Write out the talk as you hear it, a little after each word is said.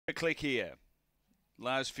click here.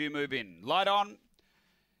 Last few move in. Light on.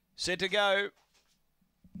 Set to go.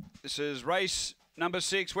 This is race number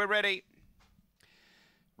 6. We're ready.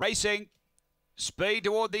 Racing. Speed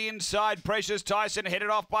toward the inside. Precious Tyson headed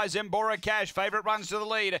off by Zembora Cash. Favourite runs to the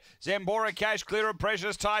lead. Zembora Cash clear of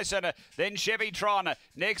Precious Tyson. Then Chevytron.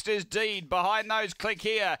 Next is Deed. Behind those, Click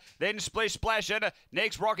Here. Then Splish Splashin'.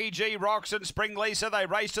 Next, Rocky G. Rocks and Spring Lisa. They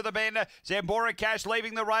race to the bend. Zembora Cash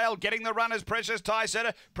leaving the rail. Getting the run is Precious Tyson.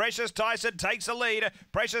 Precious Tyson takes the lead.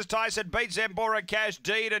 Precious Tyson beats Zembora Cash,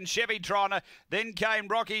 Deed and Chevytron. Then came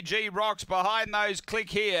Rocky G. Rocks. Behind those, Click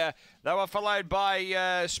Here. They were followed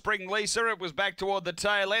by Spring Lisa. It was back toward the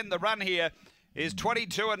tail end. The run here is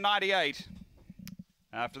 22.98.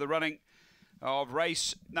 After the running of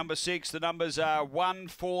race number 6, the numbers are 1,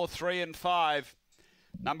 4, 3 and 5.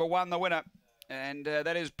 Number 1, the winner, and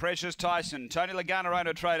that is Precious Tyson. Tony Lagana,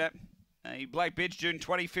 owner trader. A black bitch, June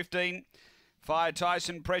 2015. 5,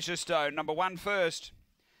 Tyson, Precious Stone. Number 1 first.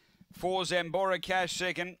 4, Zembora Cash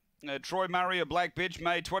second. Troy Murray, a black bitch,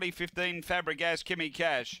 May 2015. Fabregas, Kimmy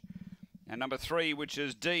Cash. And number 3, which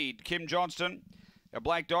is Deed, Kim Johnston. A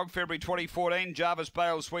black dog, February 2014. Jarvis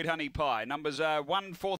Bale, Sweet Honey Pie. Numbers 1, 4,